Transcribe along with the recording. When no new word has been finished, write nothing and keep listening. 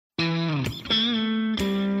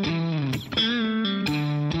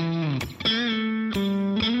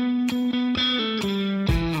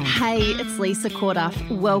it's Lisa Corduff.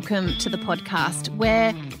 Welcome to the podcast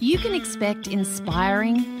where you can expect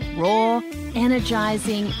inspiring, raw,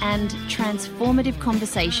 energising and transformative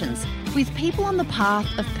conversations with people on the path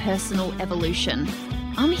of personal evolution.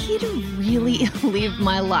 I'm here to really live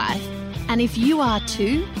my life, and if you are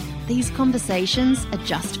too, these conversations are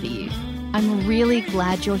just for you. I'm really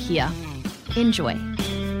glad you're here. Enjoy.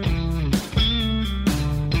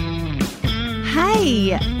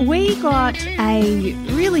 Hey, we got a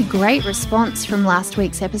really great response from last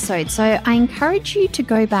week's episode, so I encourage you to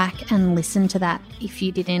go back and listen to that if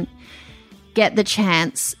you didn't get the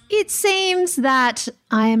chance. It seems that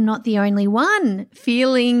I am not the only one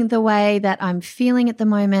feeling the way that I'm feeling at the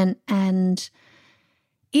moment, and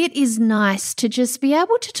it is nice to just be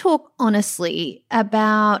able to talk honestly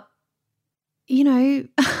about, that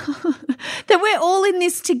we're all in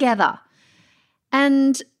this together.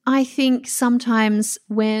 And I think sometimes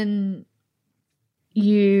when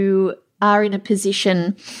you are in a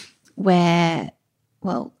position where,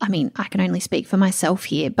 I can only speak for myself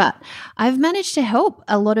here, but I've managed to help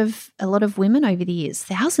a lot of women over the years,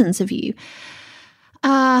 thousands of you,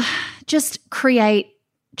 just create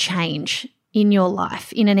change in your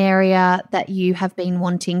life in an area that you have been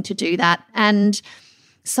wanting to do that. And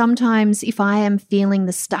sometimes if I am feeling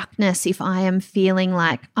the stuckness, if I am feeling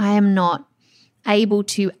like I am not able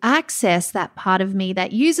to access that part of me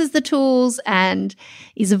that uses the tools and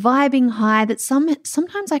is vibing high, that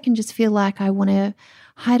sometimes I can just feel like I want to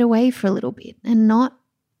hide away for a little bit and not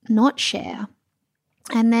share.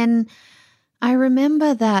 And then I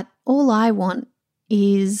remember that all I want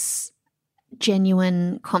is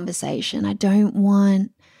genuine conversation. I don't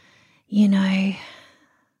want,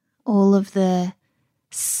 all of the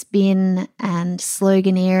spin and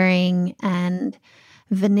sloganeering and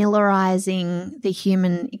vanillaizing the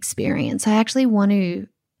human experience. I actually want to,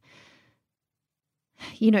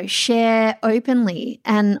 share openly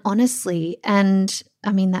and honestly, and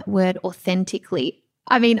I mean that word authentically.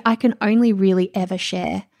 I can only really ever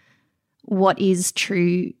share what is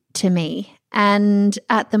true to me. And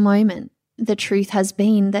at the moment, the truth has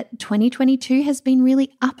been that 2022 has been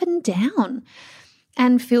really up and down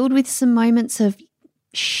and filled with some moments of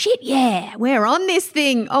shit, yeah, we're on this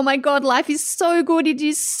thing. Oh my God, life is so good. It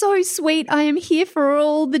is so sweet. I am here for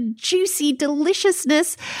all the juicy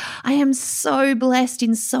deliciousness. I am so blessed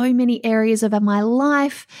in so many areas of my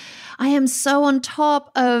life. I am so on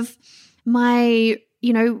top of my,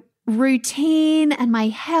 routine and my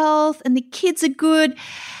health, and the kids are good.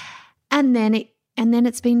 And then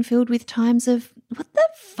it's been filled with times of, what the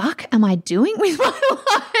fuck am I doing with my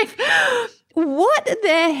life? What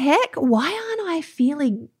the heck? Why aren't I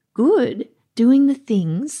feeling good doing the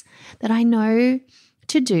things that I know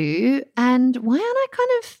to do? And why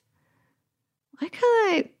can't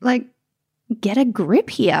I get a grip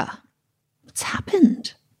here? What's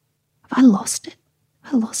happened? Have I lost it?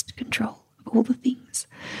 Have I lost control of all the things?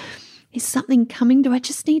 Is something coming? Do I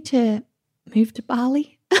just need to move to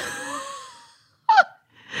Bali?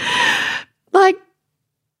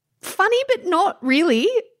 Funny, but not really.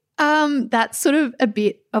 That's sort of a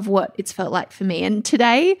bit of what it's felt like for me. And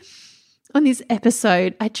today on this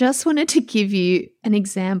episode, I just wanted to give you an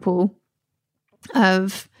example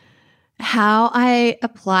of how I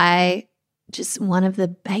apply just one of the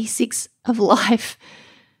basics of life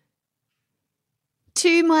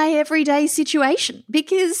to my everyday situation.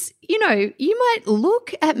 Because, you might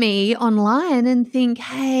look at me online and think,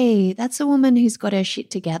 hey, that's a woman who's got her shit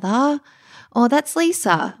together. Or that's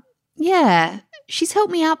Lisa. Yeah, she's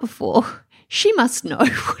helped me out before. She must know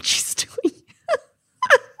what she's doing.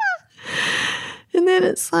 And then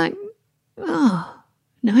it's like, oh,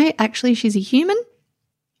 no, actually she's a human.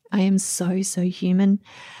 I am so, so human.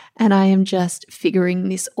 And I am just figuring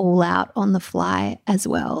this all out on the fly as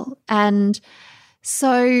well. And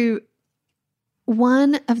so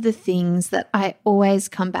one of the things that I always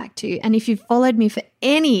come back to, and if you've followed me for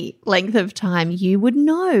any length of time, you would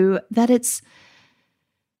know that it's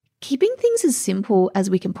keeping things as simple as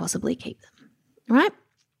we can possibly keep them, right?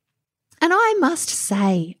 And I must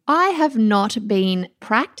say, I have not been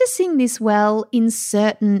practicing this well in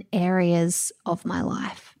certain areas of my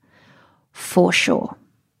life, for sure.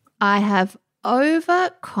 I have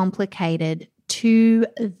overcomplicated to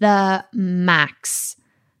the max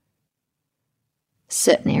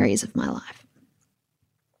certain areas of my life.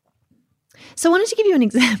 So I wanted to give you an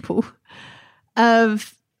example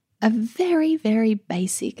of a very, very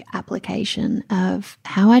basic application of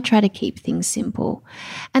how I try to keep things simple.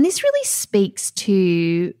 And this really speaks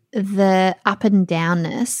to the up and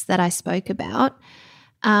downness that I spoke about.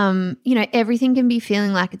 Everything can be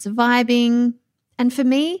feeling like it's vibing. And for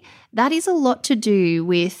me, that is a lot to do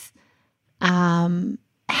with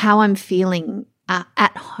how I'm feeling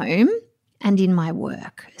at home and in my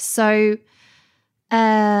work. So,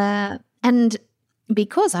 and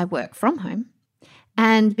because I work from home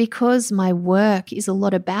and because my work is a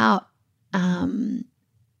lot about,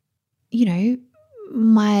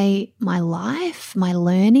 my life, my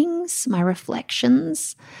learnings, my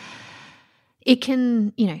reflections, it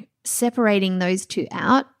can, separating those two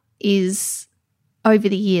out is over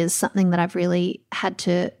the years something that I've really had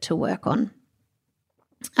to work on.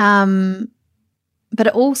 But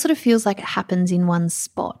it all sort of feels like it happens in one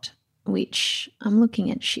spot, which I'm looking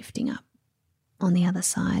at shifting up on the other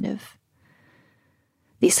side of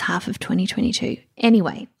this half of 2022.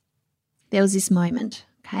 Anyway, there was this moment,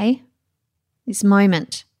 okay? This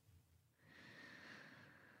moment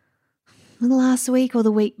the last week or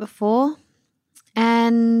the week before,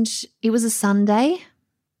 and it was a Sunday.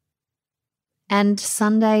 And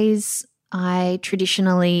Sundays, I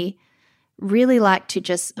traditionally really like to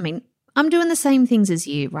I'm doing the same things as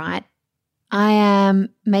you, right? I am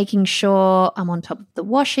making sure I'm on top of the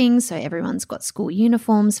washing so everyone's got school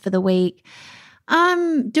uniforms for the week.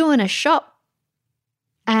 I'm doing a shop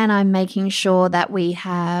and I'm making sure that we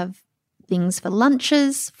have things for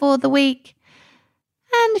lunches for the week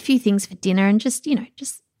and a few things for dinner and just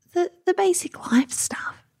the basic life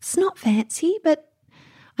stuff. It's not fancy, but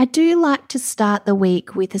I do like to start the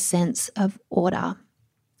week with a sense of order.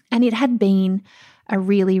 And it had been a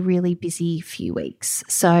really, really busy few weeks.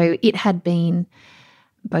 So it had been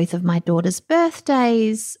both of my daughter's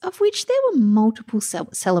birthdays, of which there were multiple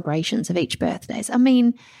celebrations of each birthdays. I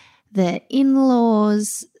mean, the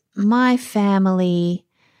in-laws, my family,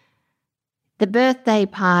 the birthday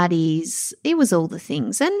parties, it was all the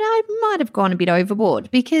things. And I might have gone a bit overboard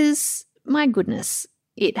because, my goodness,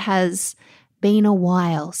 it has been a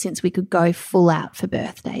while since we could go full out for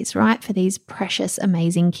birthdays, right? For these precious,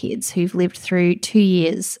 amazing kids who've lived through 2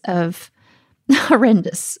 years of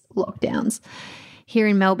horrendous lockdowns here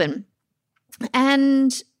in Melbourne.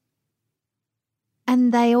 And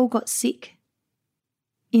they all got sick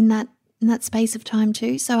in that space of time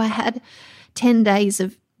too. So I had 10 days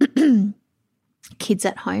of kids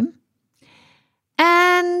at home.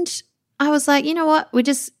 And I was like, you know what?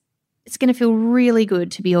 It's going to feel really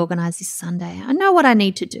good to be organised this Sunday. I know what I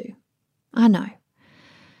need to do. I know.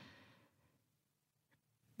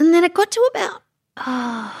 And then it got to about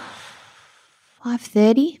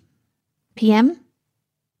 5:30 p.m.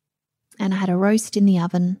 and I had a roast in the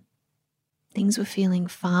oven. Things were feeling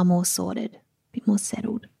far more sorted, a bit more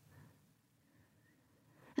settled.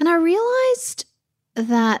 And I realised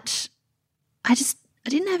that I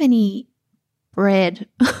didn't have any bread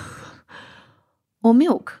or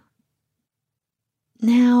milk.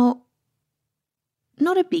 Now,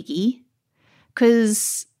 not a biggie,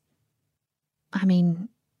 because,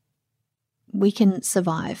 we can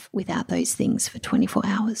survive without those things for 24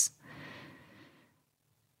 hours.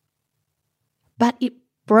 But it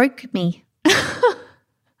broke me.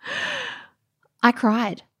 I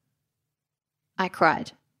cried.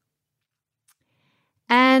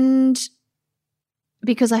 And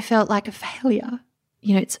because I felt like a failure.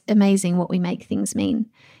 It's amazing what we make things mean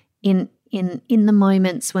in the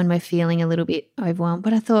moments when we're feeling a little bit overwhelmed.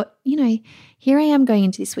 But I thought, here I am going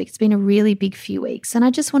into this week. It's been a really big few weeks and I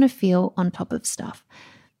just want to feel on top of stuff.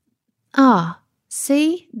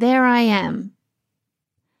 See, there I am.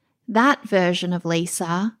 That version of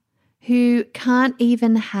Lisa who can't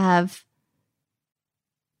even have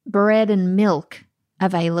bread and milk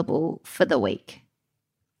available for the week.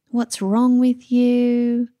 What's wrong with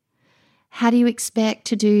you? How do you expect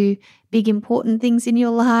to do big important things in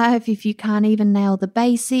your life if you can't even nail the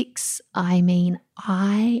basics? I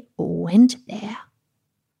went there.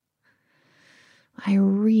 I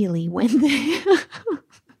really went there.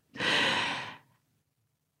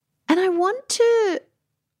 And I want to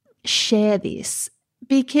share this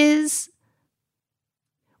because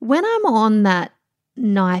when I'm on that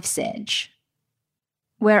knife's edge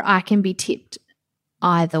where I can be tipped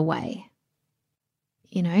either way,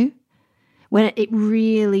 when it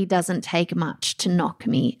really doesn't take much to knock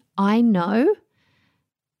me, I know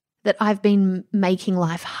that I've been making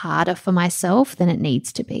life harder for myself than it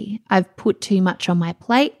needs to be. I've put too much on my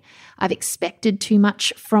plate. I've expected too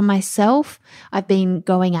much from myself. I've been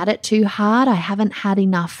going at it too hard. I haven't had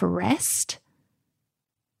enough rest.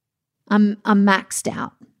 I'm maxed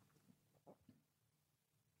out.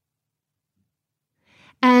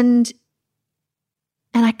 And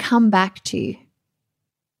I come back to,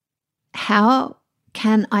 how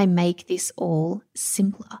can I make this all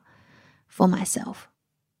simpler for myself?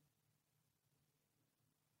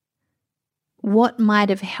 What might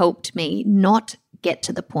have helped me not get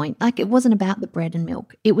to the point. Like, it wasn't about the bread and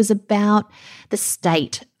milk. It was about the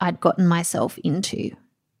state I'd gotten myself into.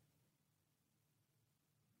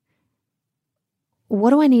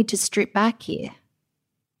 What do I need to strip back here?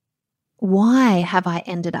 Why have I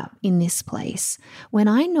ended up in this place when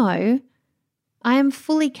I know I am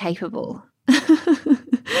fully capable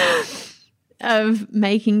of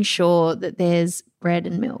making sure that there's bread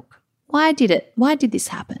and milk? Why did this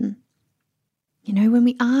happen? You know, when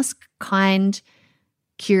we ask kind,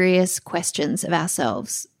 curious questions of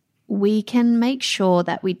ourselves, we can make sure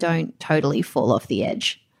that we don't totally fall off the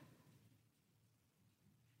edge.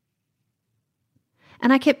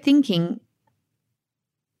 And I kept thinking,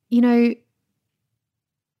 you know,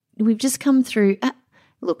 we've just come through.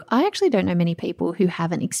 Look, I actually don't know many people who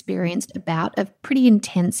haven't experienced a bout of pretty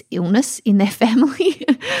intense illness in their family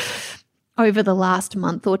over the last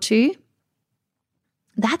month or two.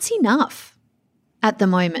 That's enough at the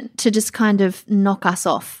moment to just kind of knock us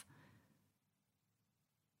off.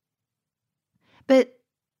 But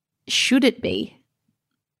should it be?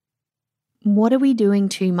 What are we doing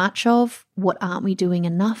too much of? What aren't we doing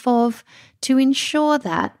enough of to ensure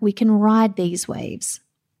that we can ride these waves?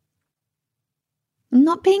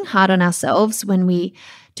 Not being hard on ourselves when we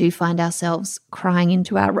do find ourselves crying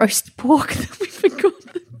into our roast pork that we forgot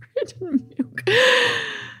the bread and milk.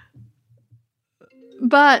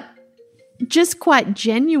 But just quite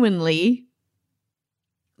genuinely,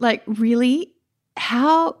 like, really,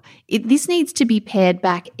 this needs to be pared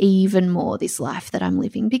back even more, this life that I'm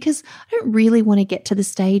living, because I don't really want to get to the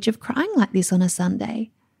stage of crying like this on a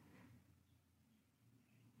Sunday.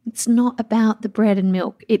 It's not about the bread and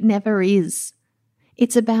milk. It never is.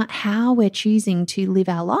 It's about how we're choosing to live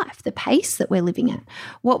our life, the pace that we're living at,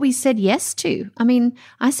 what we said yes to. I mean,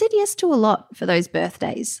 I said yes to a lot for those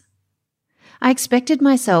birthdays. I expected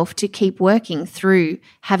myself to keep working through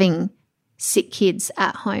having sick kids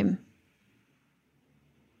at home.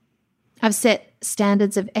 I've set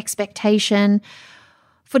standards of expectation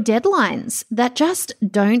for deadlines that just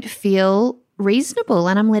don't feel reasonable,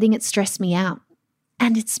 and I'm letting it stress me out.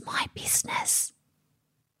 And it's my business.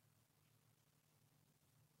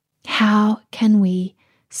 How can we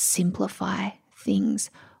simplify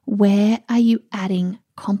things? Where are you adding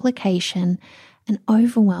complication and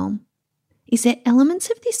overwhelm? Is there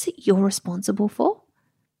elements of this that you're responsible for?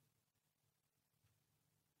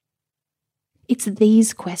 It's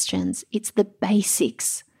these questions, it's the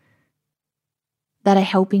basics that are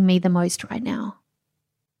helping me the most right now.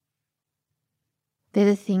 They're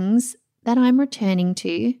the things that I'm returning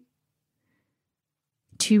to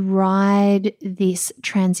ride this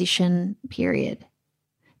transition period,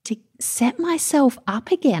 to set myself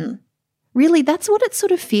up again. Really, that's what it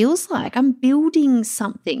sort of feels like. I'm building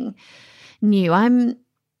something new.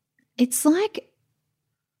 It's like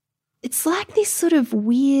this sort of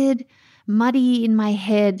weird, muddy in my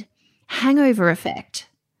head hangover effect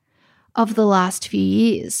of the last few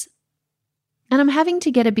years. And I'm having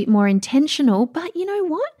to get a bit more intentional, but you know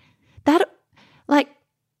what?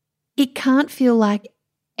 It can't feel like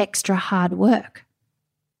extra hard work.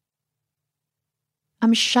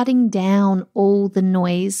 I'm shutting down all the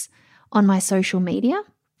noise on my social media,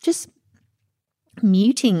 just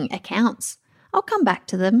muting accounts. I'll come back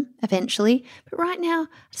to them eventually, but right now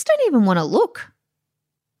I just don't even want to look.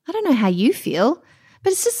 I don't know how you feel,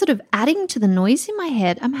 but it's just sort of adding to the noise in my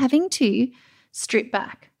head. I'm having to strip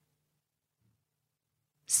back.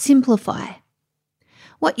 Simplify.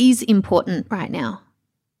 What is important right now?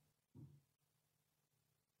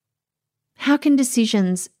 How can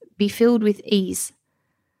decisions be filled with ease?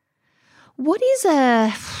 What's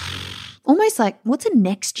a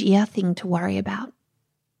next year thing to worry about?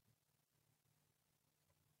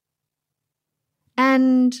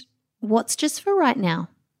 And what's just for right now?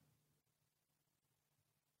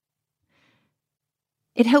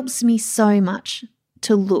 It helps me so much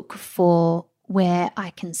to look for where I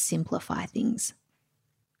can simplify things.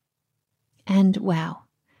 And wow,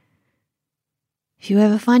 if you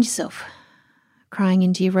ever find yourself crying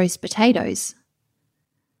into your roast potatoes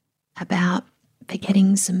about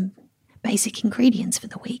forgetting some basic ingredients for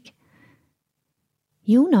the week,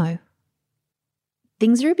 you'll know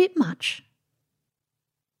things are a bit much.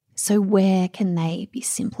 So where can they be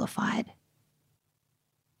simplified?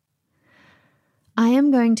 I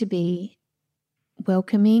am going to be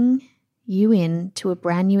welcoming you in to a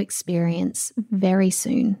brand new experience very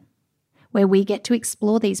soon, where we get to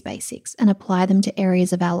explore these basics and apply them to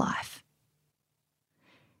areas of our life.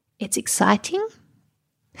 It's exciting.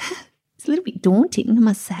 It's a little bit daunting, I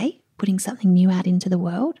must say, putting something new out into the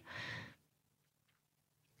world.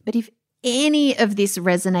 But if any of this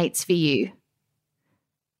resonates for you,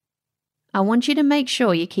 I want you to make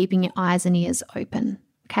sure you're keeping your eyes and ears open,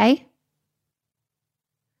 okay?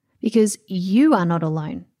 Because you are not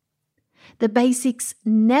alone. The basics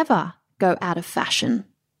never go out of fashion.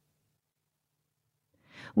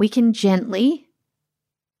 We can gently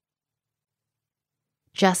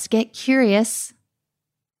just get curious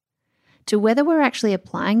to whether we're actually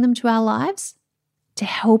applying them to our lives to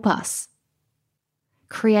help us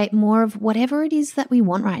create more of whatever it is that we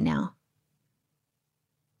want right now.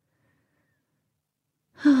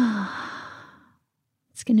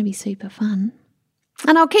 It's going to be super fun.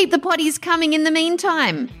 And I'll keep the potties coming in the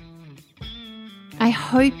meantime. I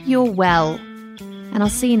hope you're well, and I'll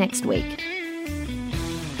see you next week.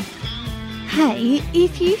 Hey,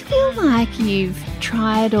 if you feel like you've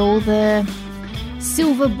tried all the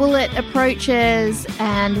silver bullet approaches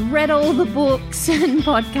and read all the books and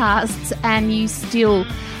podcasts and you still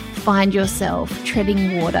find yourself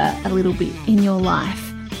treading water a little bit in your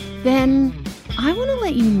life, then I want to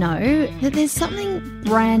let you know that there's something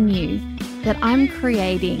brand new that I'm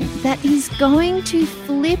creating that is going to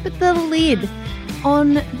flip the lid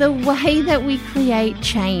on the way that we create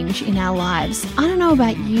change in our lives. I don't know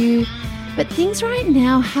about you, but things right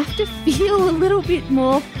now have to feel a little bit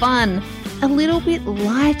more fun, a little bit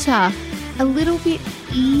lighter, a little bit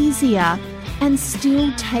easier, and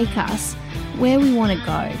still take us where we want to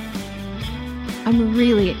go. I'm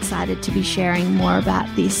really excited to be sharing more about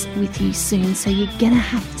this with you soon, so you're going to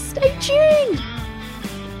have to stay tuned.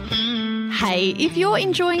 Hey, if you're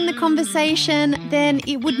enjoying the conversation, then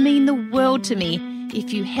it would mean the world to me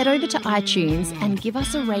if you head over to iTunes and give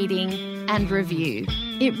us a rating and review.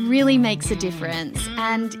 It really makes a difference,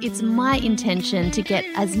 and it's my intention to get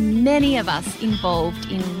as many of us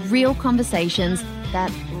involved in real conversations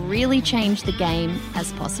that really change the game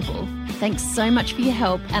as possible. Thanks so much for your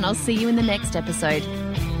help, and I'll see you in the next episode.